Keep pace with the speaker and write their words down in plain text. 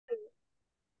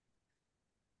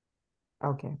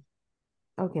Okay.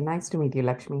 Okay. Nice to meet you,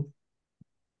 Lakshmi.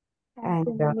 Nice And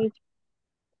to meet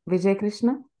Vijay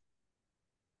Krishna.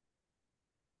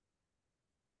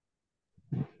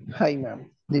 Hi, ma'am.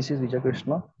 This is Vijay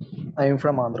Krishna. I am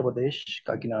from Andhra Pradesh,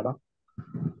 Kakinada.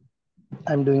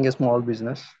 I'm doing a small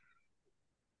business.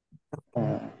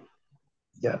 Okay.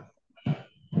 Yeah,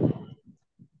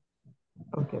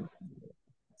 Okay.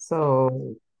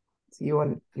 So,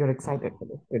 you're excited for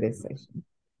today's session.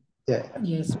 yeah.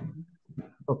 Yes.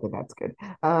 Okay, that's good.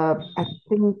 I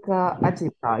think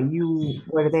Ajita, you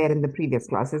were there in the previous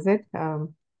class, is it? Hi,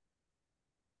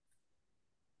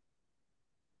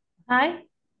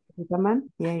 Ajita ma'am?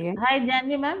 Yeah, yeah. hi,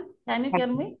 Janvi ma'am. Can you hear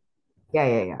me? Yeah,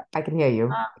 yeah, yeah. I can hear you.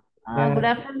 Good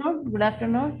Uh, afternoon. Good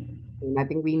afternoon. and I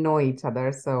think we know each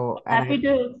other, so and I Happy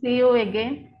to see you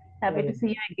again. yeah, Happy yeah. to see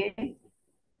you again.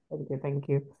 Thank you, thank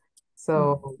you. Mm.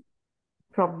 So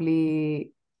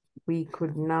probably we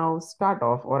could now start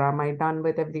off, or am I done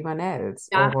with everyone else?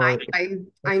 Yeah, Or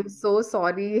I'm so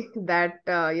sorry that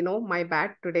my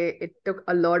bad today. It took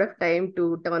a lot of time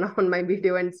to turn on my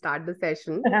video and start the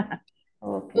session. So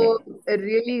Okay.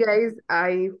 really, guys,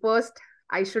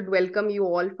 I should welcome you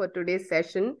all for today's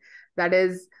session. That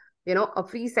is, a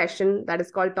free session that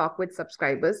is called Talk with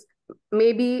Subscribers.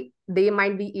 Maybe they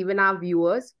might be even our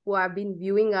viewers who have been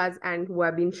viewing us and who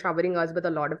have been showering us with a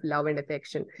lot of love and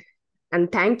affection.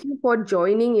 And thank you for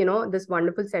joining, this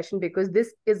wonderful session, because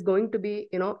this is going to be,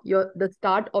 your the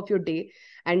start of your day,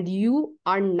 and you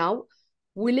are now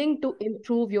willing to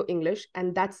improve your English,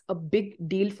 and that's a big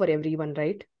deal for everyone,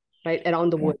 right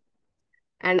around the Yeah. world.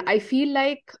 And I feel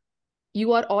like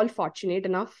you are all fortunate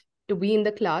enough to be in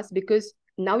the class, because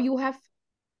now you have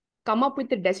come up with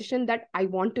the decision that I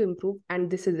want to improve,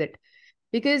 and this is it.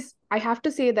 Because I have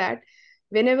to say that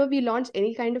whenever we launch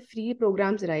any kind of free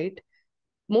programs, right,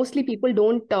 mostly people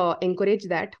don't encourage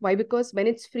that. Why? Because when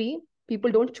it's free,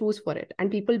 people don't choose for it,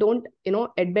 and people don't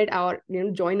admit our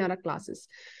join our classes.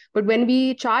 But when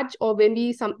we charge, or when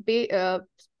we some pay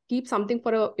keep something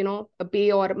for a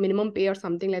pay or minimum pay or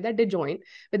something like that, they join.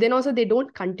 But then also they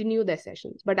don't continue their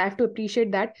sessions. But I have to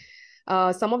appreciate that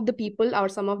some of the people, or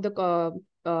some of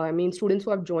the students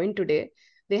who have joined today,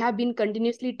 they have been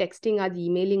continuously texting us,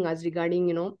 emailing us regarding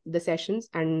the sessions.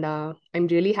 And I'm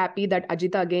really happy that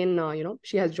Ajita again,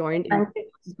 she has joined in Thank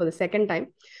you. for the second time.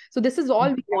 So this is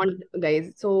all we want,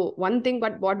 guys. So one thing,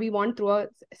 but what we want through our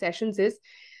sessions is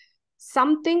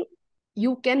something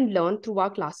you can learn through our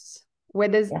classes,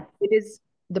 whether Yeah. it is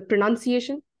the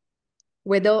pronunciation,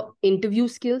 whether interview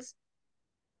skills,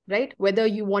 right, whether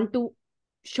you want to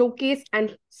showcase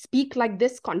and speak like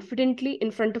this confidently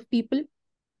in front of people,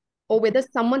 or whether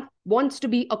someone wants to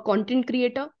be a content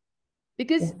creator. Yeah.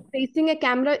 Because facing a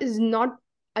camera is not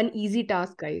an easy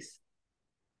task, guys.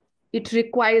 It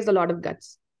requires a lot of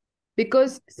guts,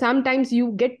 because sometimes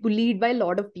you get bullied by a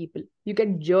lot of people, you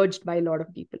get judged by a lot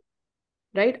of people,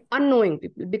 right, unknowing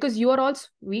people, because you are all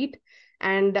sweet.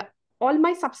 And all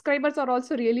my subscribers are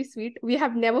also really sweet. We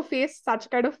have never faced such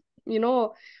kind of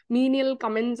menial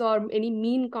comments or any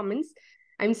mean comments.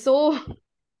 I'm so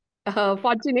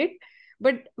fortunate.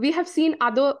 But we have seen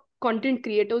other content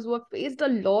creators who have faced a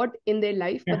lot in their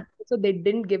life, but Yeah. so they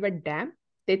didn't give a damn.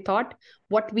 They thought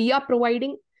what we are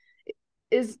providing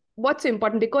is what's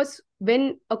important. Because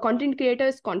when a content creator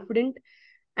is confident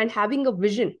and having a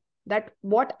vision that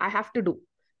what I have to do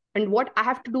and what I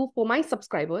have to do for my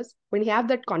subscribers, when he have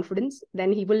that confidence,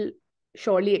 then he will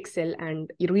surely excel and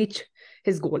reach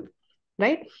his goal,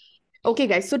 right? Okay,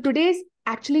 guys. So today's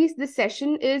actually this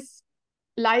session is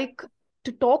like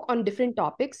to talk on different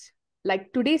topics.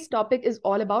 Like today's topic is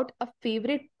all about a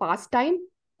favorite pastime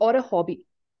or a hobby,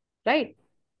 right?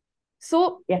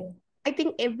 So Yeah. I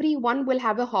think everyone will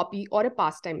have a hobby or a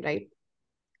pastime, right,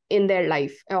 in their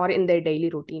life or in their daily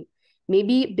routine.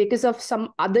 Maybe because of some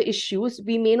other issues,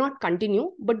 we may not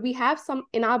continue, but we have some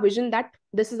in our vision that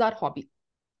this is our hobby,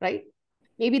 right?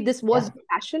 Maybe this was Yeah. your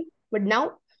passion, but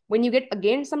now when you get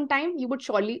again some time, you would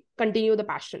surely continue the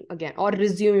passion again or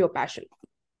resume your passion.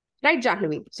 Right,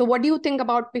 Jahnavi? So what do you think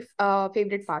about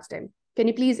favorite pastime? Can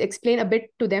you please explain a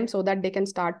bit to them so that they can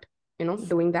start,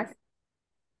 doing that?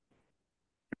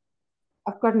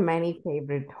 I've got many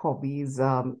favorite hobbies,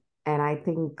 and I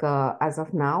think as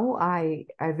of now, I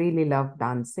really love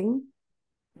dancing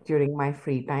during my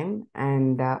free time,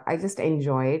 and I just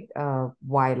enjoy it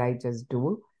while I just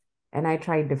do, and I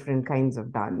try different kinds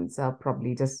of dance,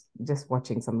 probably just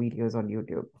watching some videos on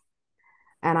YouTube.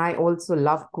 And I also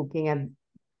love cooking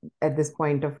at this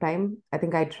point of time. I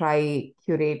think I try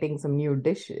curating some new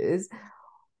dishes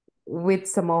with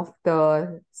some of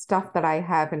the stuff that I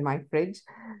have in my fridge.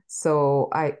 So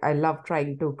I love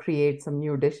trying to create some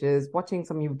new dishes, watching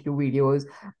some YouTube videos,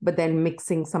 but then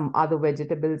mixing some other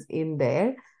vegetables in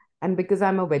there. And because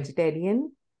I'm a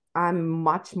vegetarian, I'm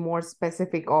much more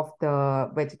specific of the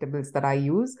vegetables that I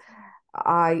use.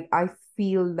 I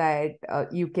feel that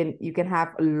you can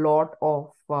have a lot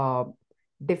of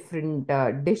different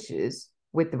dishes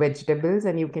with vegetables,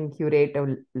 and you can curate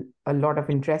a lot of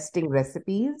interesting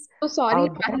recipes So sorry,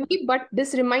 out there. Jahnavi, but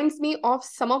this reminds me of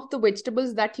some of the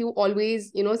vegetables that you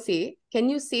always, say. Can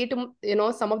you say to,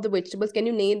 some of the vegetables, can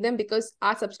you name them? Because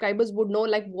our subscribers would know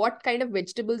like what kind of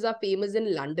vegetables are famous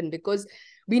in London, because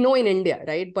we know in India,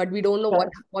 right? But we don't know Sure.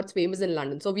 what's famous in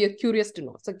London. So we are curious to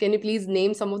know. So can you please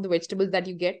name some of the vegetables that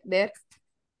you get there?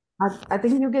 I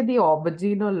think you get the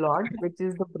aubergine a lot, which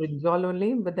is the brinjal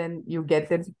only, but then you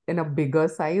get it in a bigger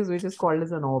size, which is called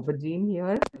as an aubergine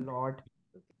here a lot.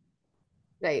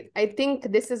 Right. I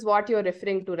think this is what you're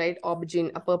referring to, right? Aubergine,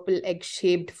 a purple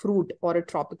egg-shaped fruit or a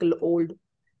tropical old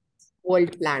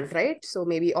world plant, right? So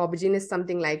maybe aubergine is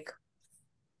something like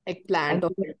And eggplant or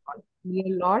you get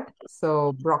broccoli a lot.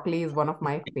 So broccoli is one of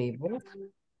my favorites.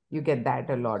 You get that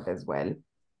a lot as well.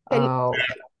 can Uh,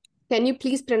 can you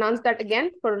please pronounce that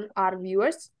again for our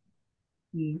viewers?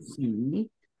 C C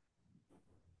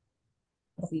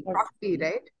Broccoli,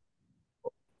 right?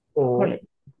 O.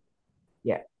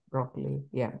 Yeah, broccoli.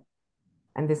 Yeah.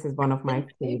 And this is one of my Can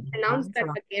you favorite pronounce ones. that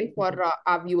again for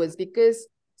our viewers? Because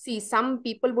see, some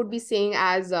people would be saying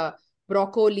as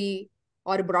broccoli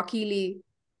or broccoli.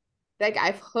 Like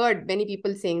I've heard many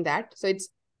people saying that. So it's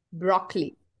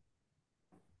broccoli,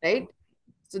 right?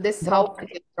 So this is how Broccoli.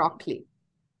 I say broccoli,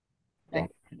 Yeah.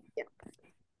 right? Yeah.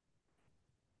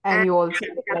 And And you also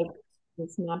get like the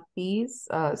snap peas.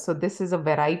 So this is a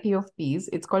variety of peas.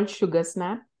 It's called sugar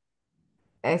snap,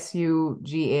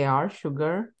 SUGAR,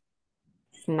 sugar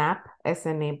snap,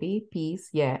 SNAP, peas.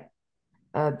 Yeah.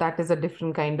 That is a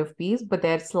different kind of peas, but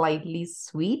they're slightly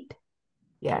sweet.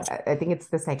 Yeah, I think it's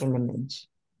the second image.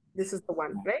 this is the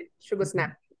one, right? Sugar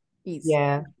snap peas.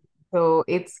 Yeah. So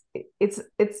it's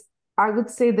I would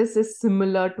say this is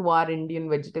similar to our Indian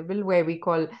vegetable where we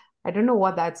call, I don't know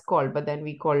what that's called, but then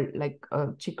we call like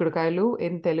chikudakailu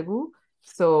in Telugu.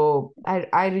 So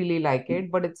I really like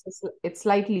it, but it's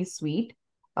slightly sweet.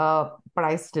 But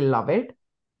I still love it,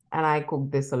 and I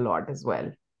cook this a lot as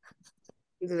well.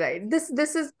 Right.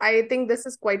 This is, I think this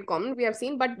is quite common. We have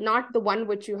seen, but not the one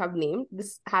which you have named.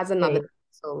 This has another. Okay.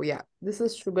 So yeah, this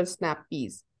is sugar snap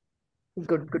peas.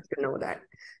 Good to know that.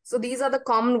 So these are the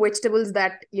common vegetables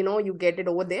that you get it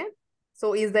over there.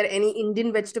 So is there any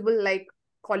Indian vegetable like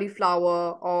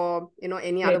cauliflower or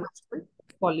any other Get vegetable?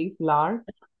 cauliflower,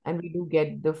 and we do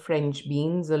get the French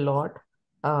beans a lot.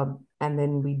 And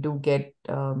then we do get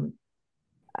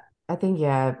I think,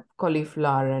 yeah,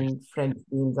 cauliflower and French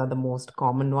beans are the most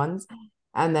common ones.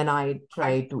 And then I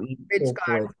try to eat Which tofu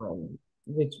guard, as well,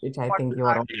 which I bottle think you're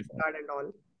guard, all fish about. guard and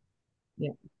all.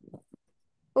 Yeah.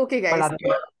 Okay, But guys.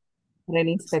 otherwise, for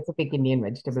any specific Indian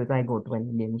vegetables, I go to an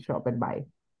Indian shop and buy.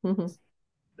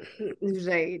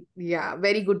 Right. Yeah.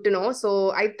 Very good to know.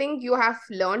 So I think you have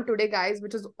learned today, guys,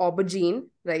 which is aubergine,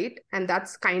 right? And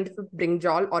that's kind of a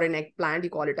brinjal or an eggplant, you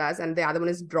call it as. And the other one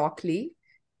is broccoli.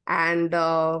 And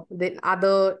the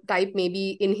other type,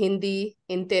 maybe in Hindi,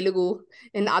 in Telugu,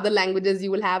 in other languages,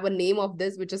 you will have a name of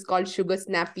this, which is called sugar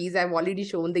snap peas. I've already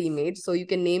shown the image, so you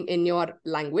can name in your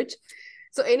language.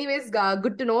 So, anyways,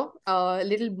 good to know a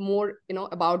little more,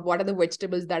 about what are the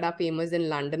vegetables that are famous in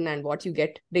London and what you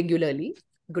get regularly.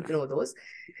 Good to know those.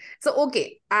 So,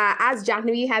 okay, as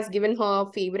Jahnavi has given her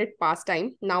favorite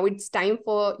pastime, now it's time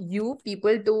for you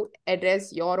people to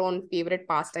address your own favorite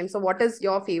pastime. So, what is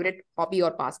your favorite hobby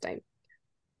or pastime?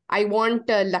 I want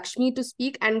Lakshmi to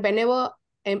speak, and whenever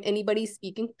anybody is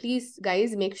speaking, please,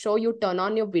 guys, make sure you turn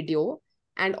on your video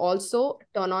and also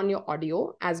turn on your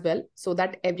audio as well so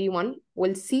that everyone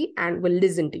will see and will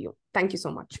listen to you. Thank you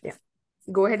so much. Yeah.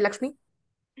 Go ahead, Lakshmi.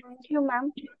 Thank you,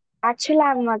 ma'am. Actually,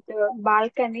 I'm at the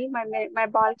balcony. My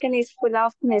balcony is full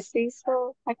of messy,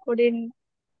 so I couldn't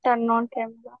turn on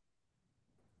camera.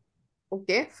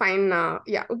 Okay, fine.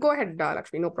 Yeah, go ahead,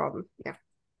 Lakshmi. No problem. Yeah.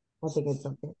 I think it's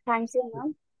okay. Thank you,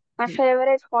 ma'am. My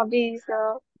favorite hobby is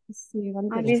See, one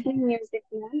thing. listening music,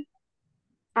 ma'am,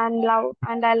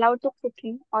 and I love to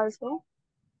cooking also.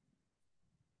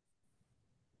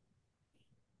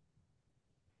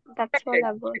 That's all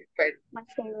about Right. my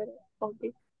favorite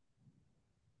hobby.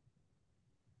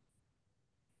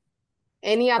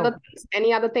 Any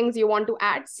other things you want to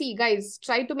add? See, guys,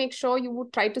 try to make sure you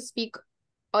would try to speak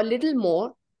a little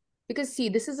more, because see,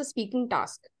 this is a speaking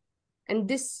task, and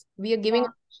this we are giving Yeah.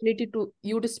 opportunity to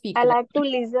you to speak I to them? like to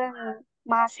listen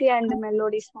Masi and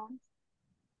melody songs.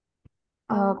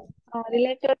 Uh,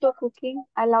 Related to cooking,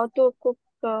 I love to cook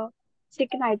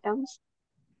chicken items.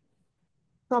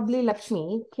 Probably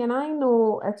Lakshmi, can I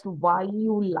know as to why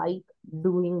you like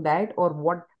doing that, or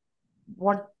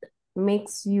what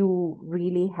makes you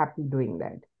really happy doing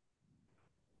that?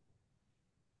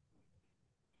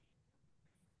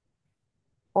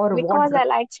 Or what Because I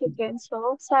like chicken,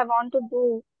 so I want to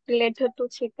do related to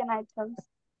chicken items.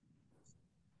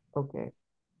 okay.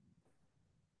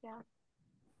 Yeah.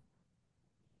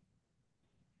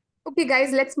 Okay,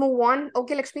 guys, let's move on.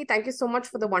 Okay, Lakshmi, thank you so much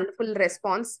for the wonderful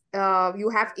response. You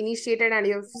have initiated and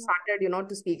you've started,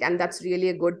 to speak, and that's really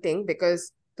a good thing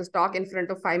because to talk in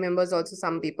front of 5 members, also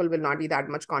some people will not be that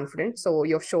much confident. So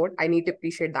you've showed. I need to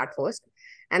appreciate that first,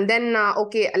 and then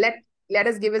okay, let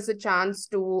us give us a chance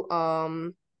to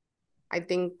I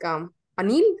think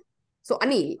Anil. So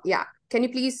Anil, yeah, can you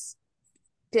please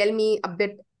tell me a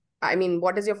bit? I mean,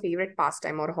 what is your favorite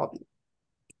pastime or hobby?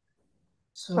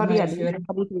 So Sorry, my Adi, favorite,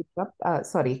 sorry to interrupt.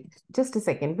 Sorry, just a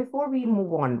second before we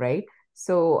move on, right?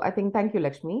 So I think thank you,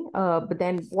 Lakshmi. But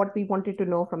then what we wanted to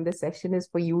know from this session is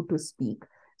for you to speak.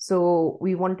 So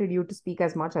we wanted you to speak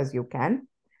as much as you can,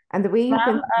 and the way you Ma'am,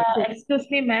 can speak is, excuse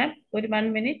me, ma'am. Wait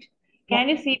 1 minute. yeah, Can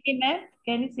you see me, ma'am?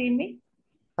 Can you see me?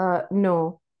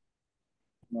 no,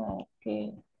 No.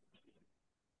 Okay.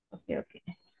 Okay. Okay.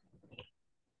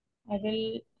 I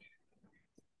will.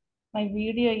 My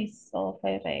video is off.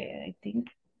 I think.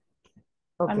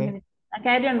 One okay. minute.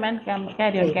 Carry on, man.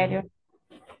 Carry on. Right. Carry on.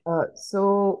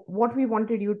 So what we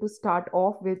wanted you to start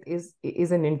off with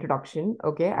is an introduction,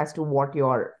 okay, as to what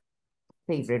your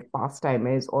favorite pastime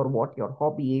is or what your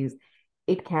hobby is.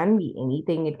 It can be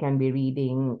anything. It can be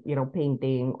reading,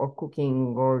 painting or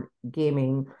cooking or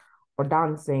gaming or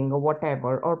dancing or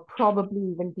whatever, or probably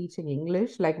even teaching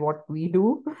English like what we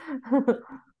do.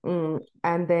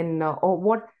 And then, or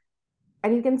what,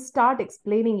 and you can start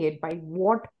explaining it by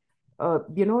what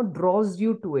draws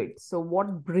you to it. So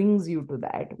what brings you to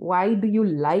that? Why do you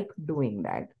like doing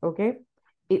that? Okay,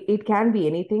 it can be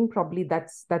anything. Probably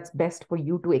that's best for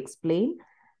you to explain,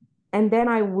 and then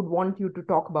I would want you to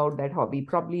talk about that hobby.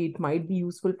 Probably it might be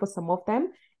useful for some of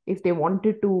them if they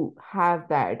wanted to have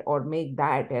that or make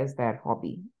that as their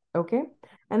hobby. Okay,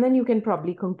 and then you can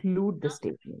probably conclude the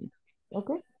statement.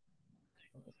 Okay,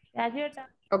 Graduate.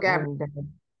 Okay, and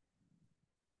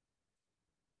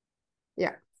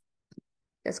yeah,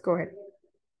 yes, go ahead.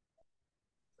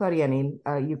 sorry, Anil,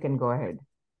 you can go ahead.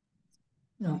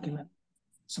 okay, ma'am.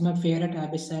 So my favorite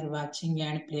hobbies are watching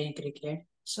and playing cricket.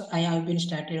 So I have been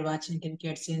started watching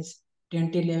cricket since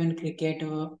 2011 cricket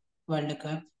World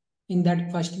Cup. In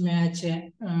that first match,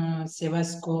 Seva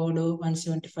scored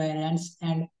 175 runs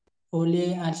and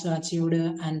Kohli also achieved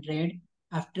 100.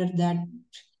 After that,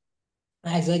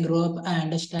 as I grow up, I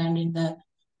understand in the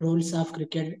rules of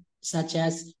cricket such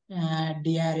as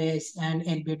DRS and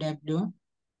LBW.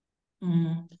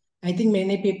 Mm, I think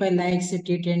many people likes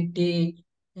T20,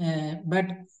 but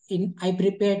I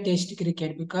prepare Test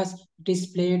cricket because it is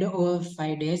played over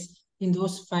 5 days. In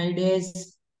those 5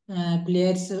 days,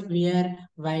 players wear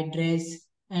white dress,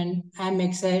 and I'm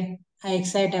excited. I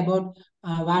excite about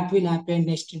what will happen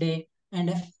next day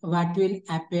and what will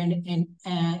happen in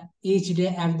each day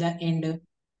at the end.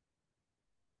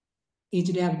 Each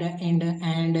day at the end,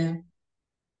 and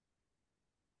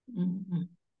mm, mm.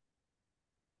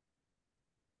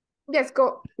 Yes,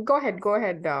 go ahead,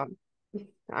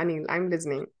 Anil. I'm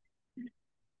listening.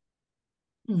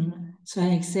 So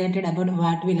I'm excited about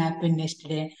what will happen next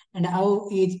day and how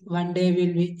each one day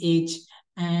will be each.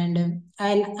 And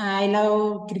I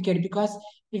love cricket because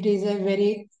it is a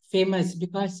very famous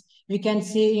because we can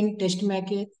see in test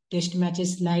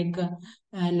matches like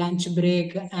lunch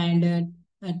break and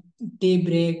tea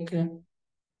break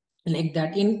like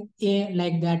that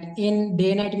like that in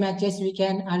day night matches we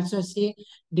can also see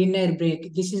dinner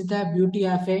break. This is the beauty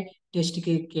of a test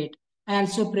cricket. I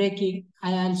also play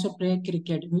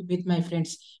cricket with my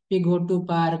friends. We go to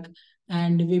park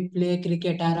and we play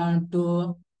cricket around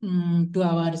 2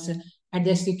 hours. At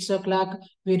the 6 o'clock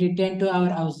we return to our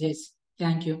houses.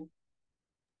 Thank you.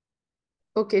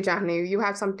 Okay, Jahni, you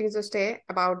have something to say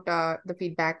about the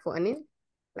feedback for Anil?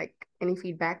 Like any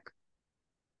feedback?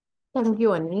 Thank you,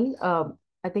 Anil.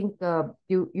 I think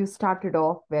you started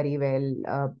off very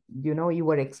well. You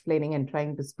were explaining and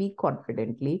trying to speak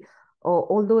confidently.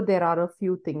 Although there are a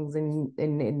few things in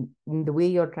the way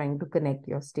you're trying to connect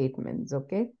your statements.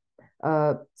 Okay,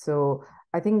 so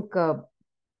I think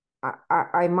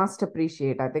I must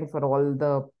appreciate. I think for all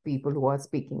the people who are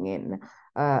speaking in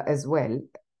as well,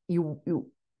 you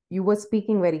you were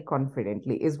speaking very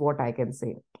confidently, is what I can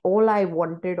say. All I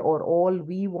wanted, or all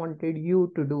we wanted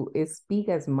you to do, is speak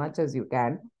as much as you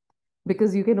can,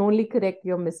 because you can only correct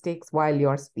your mistakes while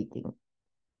you're speaking.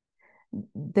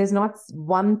 There's not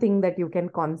one thing that you can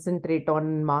concentrate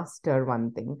on, master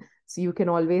one thing. So you can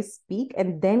always speak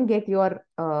and then get your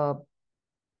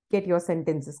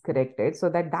sentences corrected, so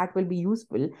that that will be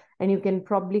useful, and you can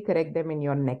probably correct them in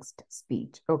your next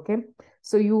speech. Okay,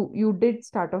 so you did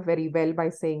start off very well by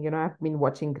saying, I've been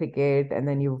watching cricket, and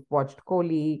then you've watched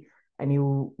Kohli, and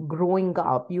you, growing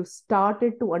up, you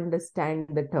started to understand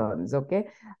the terms. Okay,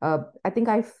 I think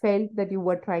I felt that you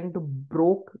were trying to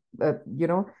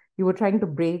you were trying to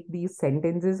break these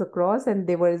sentences across, and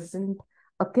there wasn't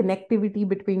a connectivity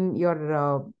between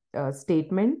your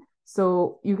statement.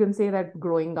 So you can say that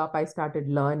growing up, I started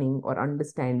learning or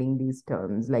understanding these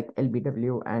terms like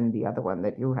LBW and the other one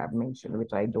that you have mentioned,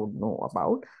 which I don't know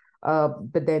about.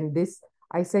 But then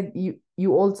I said,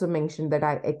 you also mentioned that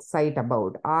I excite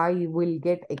about. I will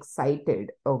get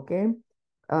excited, okay?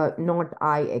 Not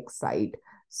I excite.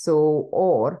 So,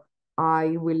 or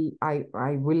I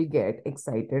will get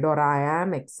excited, or I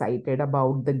am excited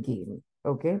about the game,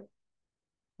 okay?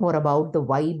 Or about the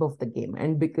vibe of the game.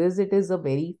 And because it is a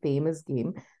very famous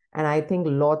game, and I think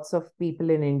lots of people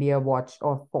in India watch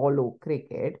or follow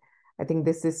cricket, I think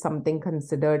this is something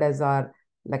considered as our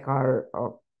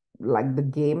like the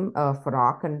game for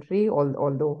our country,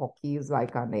 although hockey is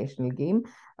like our national game.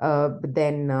 But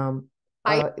then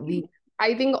I we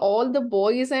I think all the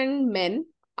boys and men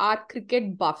are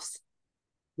cricket buffs.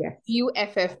 yes,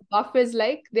 UFF. Buff is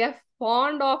like they're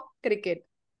fond of cricket.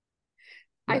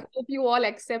 I yeah. hope you all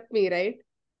accept me, right?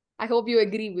 I hope you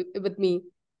agree with me,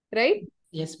 right?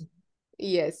 Yes.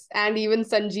 Yes. And even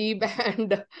Sanjeev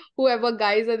and whoever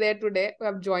guys are there today who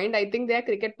have joined, I think they're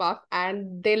cricket buff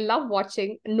and they love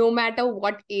watching no matter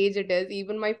what age it is.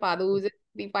 Even my father, who's a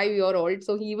 35-year-old,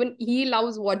 so he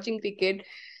loves watching cricket.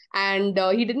 And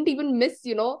he didn't even miss,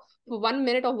 for 1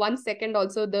 minute or 1 second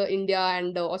also the India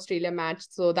and Australia match.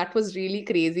 So that was really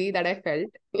crazy that I felt,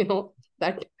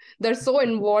 that they're so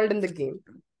involved in the game.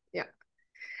 Yeah.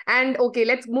 And okay,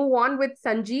 let's move on with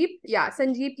Sanjeev. Yeah,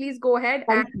 Sanjeev, please go ahead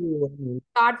and Thank you.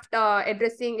 start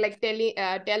addressing, like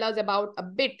tell us about a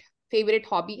bit favorite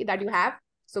hobby that you have,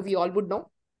 so we all would know.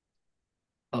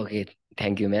 Okay,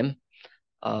 thank you, ma'am.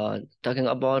 Talking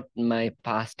about my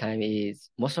pastime is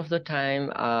most of the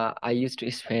time I used to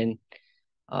spend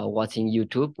watching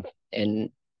YouTube, and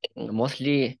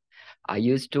mostly I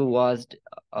used to watch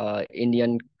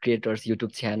Indian creators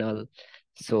YouTube channel.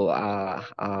 So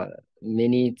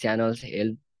many channels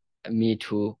help me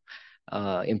to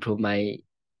improve my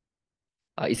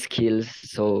skills.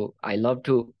 So I love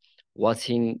to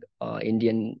watching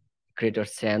Indian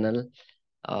creators channel.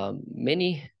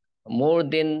 Many more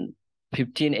than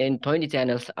 15 and 20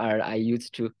 channels are I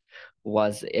used to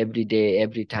watch every day,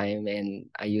 every time, and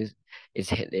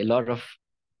it's a lot of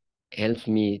helps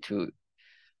me to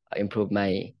improve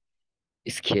my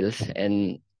skills.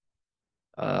 And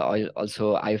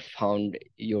also I found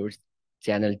your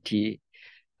channel T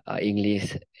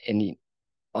English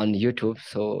on YouTube,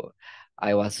 so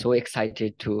I was so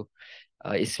excited to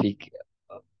speak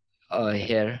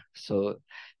here. So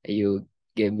you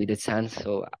gave me the chance.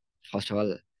 So first of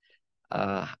all,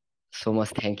 uh, so much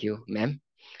thank you, ma'am.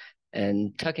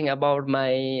 And talking about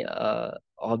my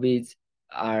hobbies,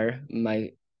 are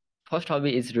my first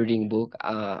hobby is reading book.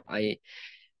 I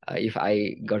If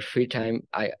I got free time,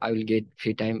 I will get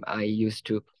free time. I used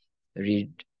to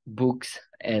read books,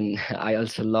 and I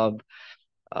also love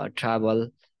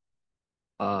travel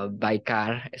by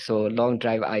car. So long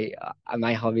drive.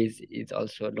 My hobbies is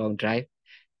also long drive,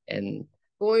 and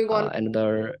Going on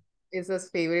another. is his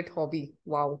favorite hobby.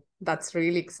 Wow, that's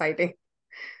really exciting.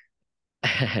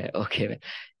 Okay,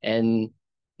 and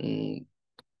mm,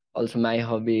 also my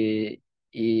hobby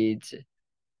is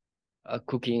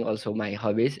cooking. Also my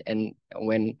hobbies, and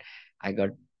when I got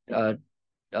uh,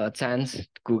 a chance to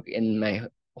cook in my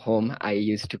home, I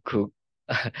used to cook.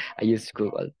 I used to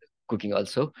cook cooking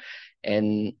also,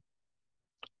 and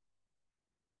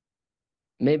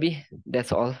maybe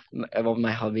that's all about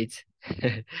my hobbies.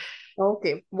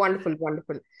 Okay, wonderful,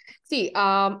 wonderful. See,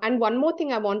 and one more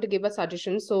thing I want to give a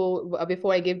suggestion. So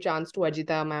before I give chance to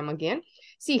Ajita ma'am again,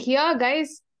 see here,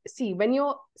 guys. See, when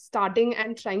you're starting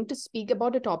and trying to speak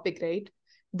about a topic, right?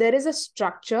 There is a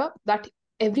structure that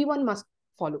everyone must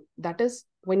follow. That is,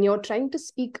 when you're trying to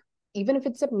speak, even if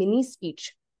it's a mini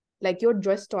speech, like you're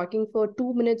just talking for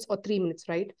 2 minutes or 3 minutes,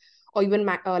 right? Or even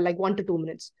like 1 to 2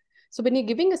 minutes. So when you're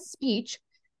giving a speech,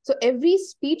 so every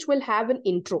speech will have an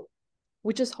intro,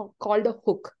 which is called a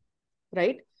hook,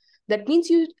 right? That means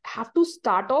you have to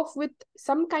start off with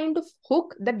some kind of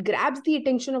hook that grabs the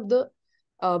attention of the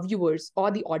viewers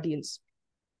or the audience,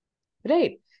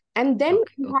 right? And then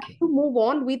you have Okay. to move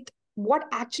on with what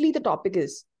actually the topic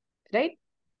is, right?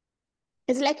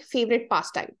 It's like favorite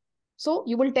pastime. So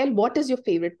you will tell what is your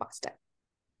favorite pastime.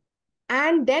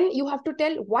 And then you have to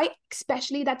tell why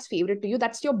especially that's favorite to you.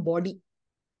 That's your body,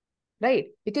 right?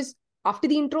 Because after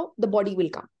the intro, the body will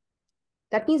come.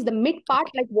 That means the mid part,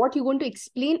 Okay. like what you're going to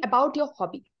explain about your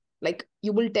hobby. Like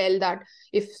you will tell that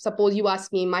if suppose you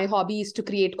ask me, my hobby is to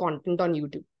create content on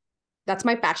YouTube. That's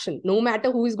my passion. No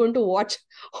matter who is going to watch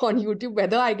on YouTube,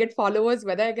 whether I get followers,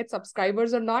 whether I get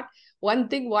subscribers or not, one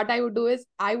thing what I would do is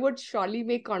I would surely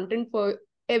make content for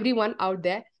everyone out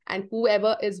there, and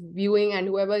whoever is viewing and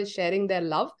whoever is sharing their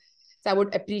love. So I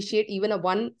would appreciate even a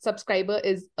one subscriber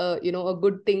is a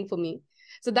good thing for me.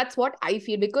 So that's what I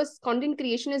feel, because content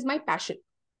creation is my passion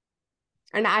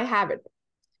and I have it.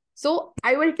 So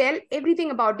I will tell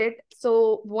everything about it.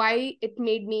 So why it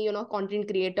made me, content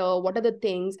creator, what are the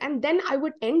things? And then I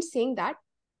would end saying that.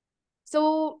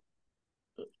 So,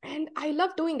 and I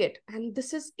love doing it. And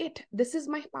this is it. This is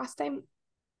my pastime.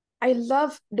 I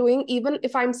love doing, even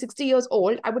if I'm 60 years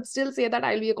old, I would still say that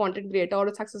I'll be a content creator or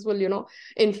a successful,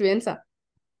 influencer,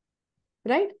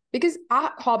 right? Because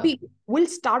our hobby will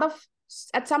start off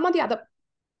at some of the other,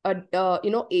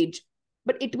 age,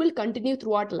 but it will continue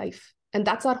throughout life. And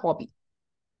that's our hobby.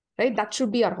 Right? That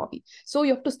should be our hobby. So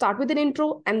you have to start with an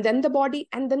intro and then the body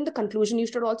and then the conclusion. You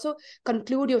should also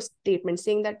conclude your statement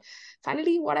saying that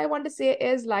finally what I want to say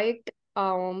is like,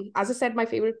 as I said, my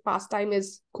favorite pastime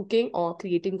is cooking or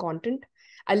creating content.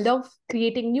 I love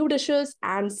creating new dishes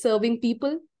and serving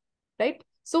people, right?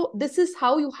 So this is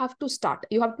how you have to start.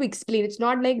 You have to explain. It's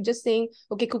not like just saying,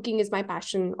 okay, cooking is my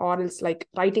passion, or else like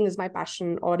writing is my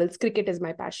passion, or else cricket is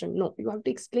my passion. No, you have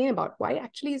to explain about why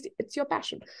actually it's your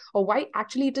passion, or why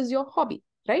actually it is your hobby,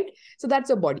 right? So that's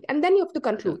your body. And then you have to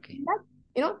conclude Okay.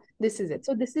 that, this is it.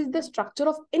 So this is the structure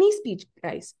of any speech,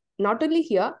 guys. Not only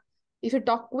here, if you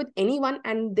talk with anyone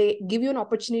and they give you an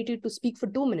opportunity to speak for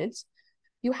 2 minutes,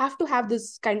 you have to have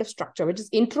this kind of structure, which is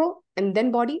intro and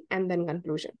then body and then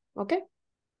conclusion. Okay.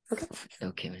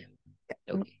 Okay, ma'am.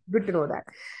 Okay. Good to know that.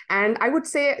 And I would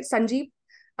say, Sanjeev,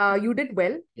 you did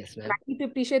well. Yes, And ma'am. I need to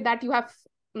appreciate that you have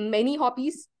many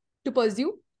hobbies to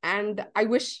pursue. And I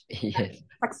wish Yes.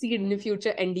 succeed in the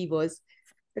future endeavors.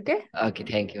 Okay. Okay.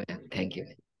 Thank you, ma'am. Thank you.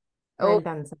 Well Oh,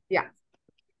 done, sir. yeah.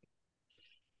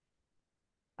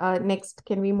 Next,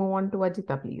 can we move on to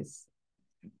Ajita, please?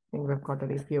 I think we've got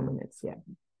a few minutes. Yeah.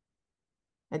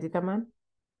 Ajita, ma'am,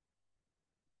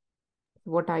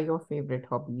 what are your favorite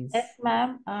hobbies? Yes,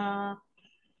 ma'am.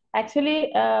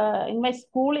 Actually, in my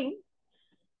schooling,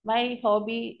 my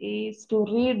hobby is to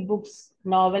read books,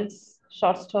 novels,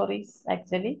 short stories,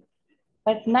 actually.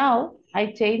 But now I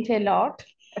change a lot.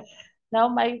 Now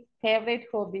my favorite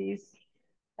hobby is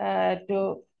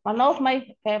one of my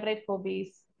favorite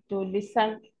hobbies to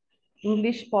listen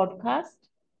English podcast,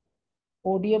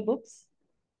 audiobooks,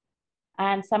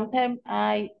 and sometimes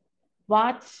I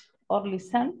watch or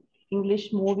listen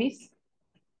English movies,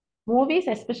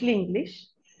 especially English.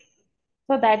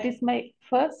 So that is my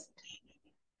first.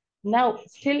 Now,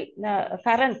 still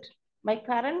my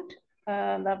current,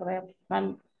 എന്താ പറയാ,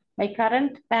 my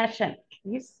current passion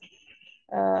is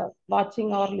watching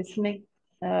or listening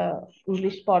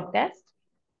English podcast,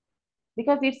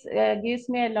 because it gives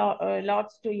me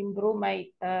lots to improve my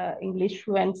English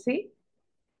fluency.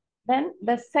 Then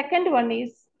the second one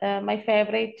is my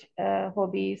favorite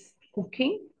hobby is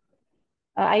cooking.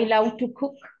 I love to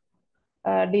cook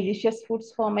delicious foods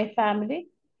for my family.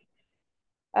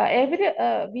 Every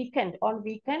weekend,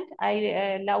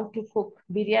 I love to cook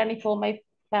biryani for my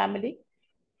family,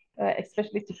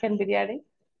 especially chicken biryani.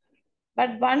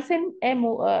 But once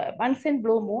in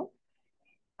blue moon,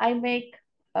 I make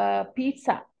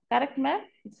pizza. Correct, ma'am?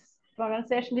 Its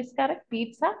pronunciation is correct.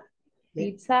 Pizza, Yeah.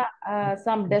 pizza,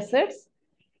 some desserts,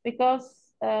 because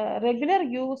regular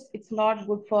use it's not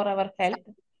good for our health.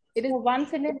 It is, So once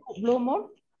in a blue moon,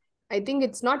 I think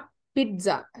it's not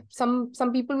pizza.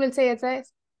 Some people will say it's a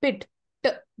pit.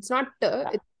 It's not,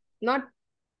 it's not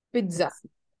pizza.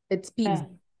 It's pizza.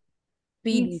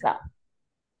 pizza,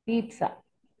 pizza.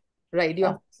 Right.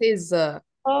 Your says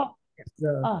So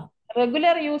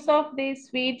regular use of these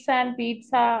sweets and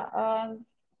pizza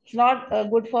it's not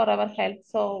good for our health.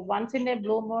 So once in a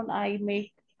blue moon,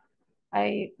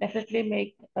 I definitely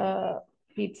make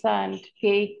pizza and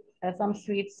cake, some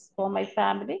sweets for my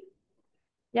family.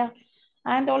 Yeah.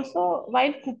 And also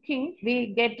while cooking, we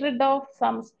get rid of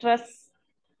some stress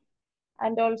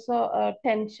and also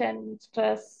tension,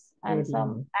 stress, and Very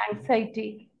some nice.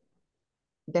 anxiety.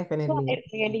 So Definitely. I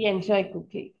really enjoy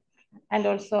cooking. And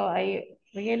also I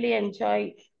really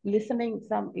enjoy listening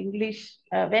some English.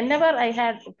 Whenever I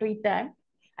had free time,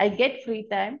 I get free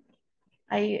time,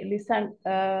 I listen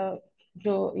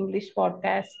to English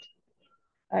podcast,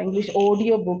 English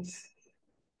audio books.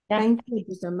 Yeah. Thank you,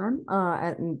 Jita ma'am.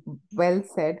 And well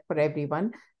said for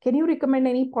everyone. Can you recommend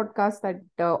any podcast that,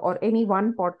 or any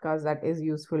one podcast that is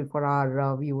useful for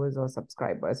our viewers or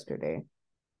subscribers today?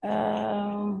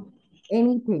 Um,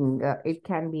 Anything. It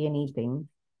can be anything.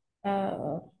 uh,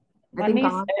 I One think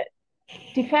is our,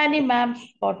 Tiffany Ma'am's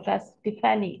podcast.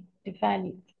 Tiffany.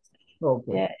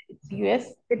 okay. It's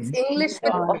US. It's English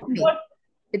with So of Tiffany. course,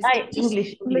 It's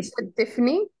English English. with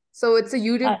Tiffany. So it's a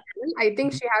YouTube Uh, channel. I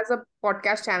think she has a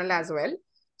podcast channel as well.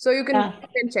 So you uh,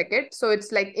 can check it. So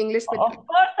it's like English with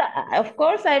of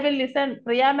course, I will listen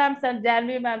Priya Ma'am's and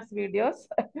Janvi Ma'am's videos.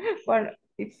 But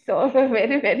it's so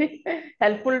very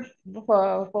helpful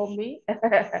for me.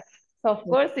 So of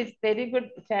course, it's very good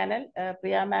channel.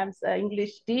 Priya Ma'am's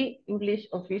English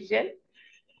official,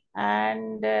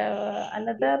 and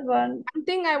another one. one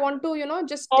thing I want to,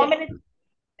 just So tell. many.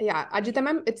 Yeah, Ajita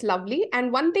ma'am, it's lovely.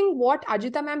 And one thing what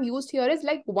Ajita ma'am used here is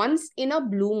like once in a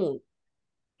blue moon.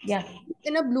 Yeah,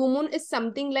 In a blue moon is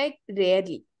something like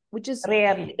rarely, which is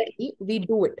rarely. rarely we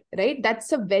do it, right?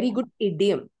 That's a very good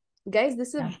idiom. Guys,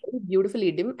 this is a Yeah. very beautiful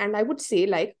idiom. And I would say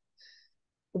like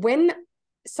when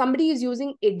somebody is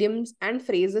using idioms and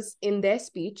phrases in their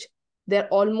speech, they're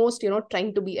almost,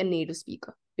 trying to be a native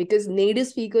speaker because native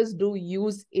speakers do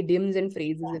use idioms and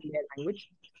phrases in their language,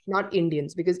 not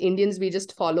Indians, because Indians, we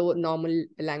just follow normal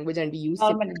language and we use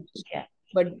simple Normally, language. yeah.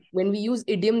 But when we use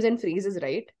idioms and phrases,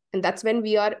 right? And that's when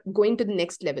we are going to the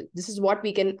next level. This is what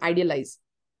we can idealize.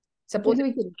 I Suppose think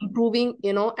if we can. you're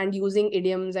improving, and using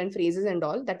idioms and phrases and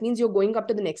all, that means you're going up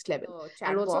to the next level.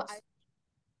 And also,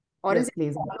 or else Yes,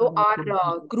 please. follow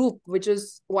our group, which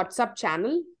is WhatsApp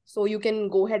channel. So you can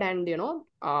go ahead and,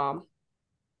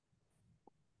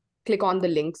 click on the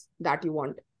links that you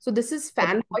want. So this is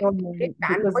fan voice. Don't mind,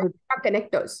 Fan because voice are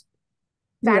connectors.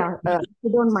 Fan yeah, if you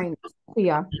don't mind,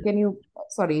 Priya, can you,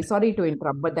 sorry to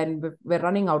interrupt, but then we're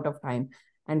running out of time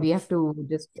and we have to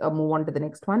just move on to the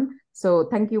next one. So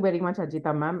thank you very much,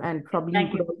 Ajita ma'am. And probably you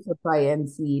Thank could you. also try and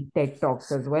see TED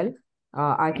Talks as well.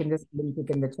 I can just link it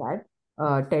in the chat.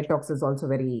 TED Talks is also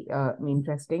very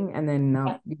interesting. And then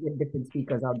we get different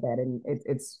speakers out there, and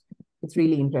it's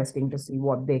really interesting to see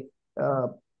what they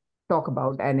talk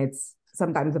about. And it's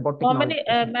sometimes about So technology.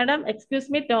 many, madam, excuse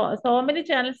me, so many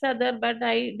channels are there, but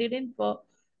I didn't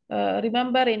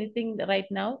remember anything right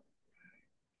now.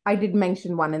 I did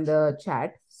mention one in the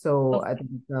chat, so Okay. I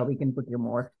think we can put you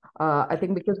more. I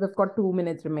think because we've got 2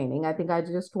 minutes remaining, I think I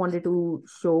just wanted to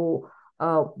show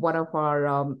one of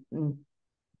our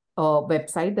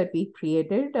website that we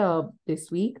created this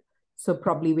week. So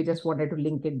probably we just wanted to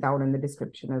link it down in the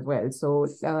description as well. So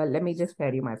let me just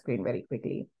share you my screen very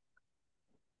quickly.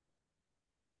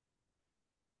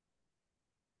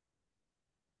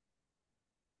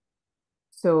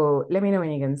 So let me know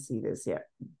when you can see this. Yeah.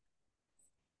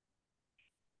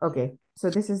 Okay. So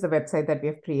this is the website that we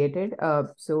have created.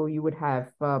 So you would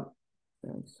have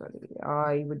sorry,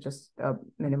 I would just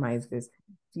minimize this.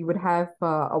 You would have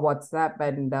a WhatsApp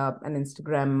and an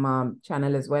Instagram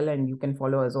channel as well, and you can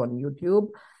follow us on YouTube.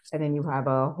 And then you have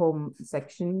a home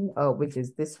section, which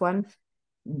is this one.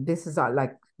 This is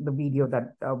like the video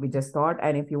that we just thought.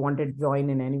 And if you want to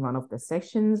join in any one of the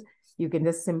sessions, you can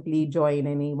just simply join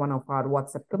any one of our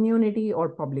WhatsApp community or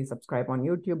probably subscribe on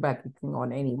YouTube by clicking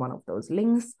on any one of those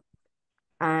links.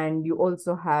 And you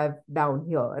also have down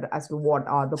here as to what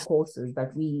are the courses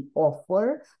that we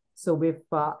offer. So we've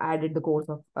added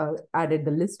added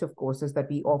the list of courses that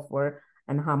we offer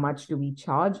and how much do we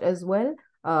charge as well.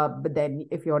 But then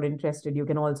if you're interested, you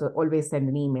can also always send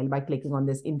an email by clicking on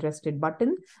this interested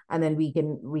button, and then we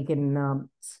can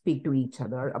speak to each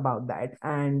other about that.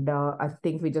 And I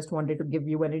think we just wanted to give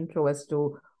you an intro as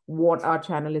to what our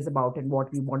channel is about and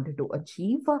what we wanted to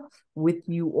achieve with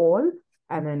you all.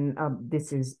 And then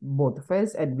this is both of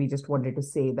us, and we just wanted to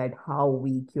say that how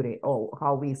we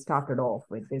how we started off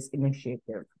with this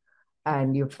initiative.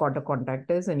 And you've got to contact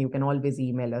us, and you can always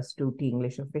email us to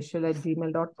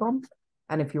tenglishofficial@gmail.com.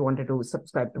 And if you wanted to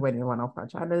subscribe to any one of our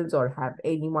channels or have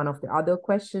any one of the other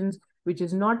questions, which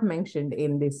is not mentioned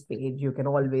in this page, you can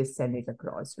always send it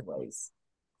across to us.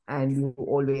 And you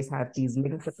always have these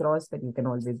links across that you can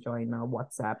always join our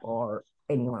WhatsApp or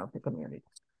any one of the community.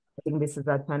 I think this is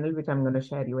our channel, which I'm going to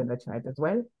share you in the chat as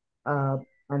well.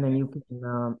 And then you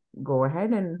can go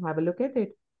ahead and have a look at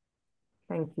it.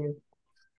 Thank you.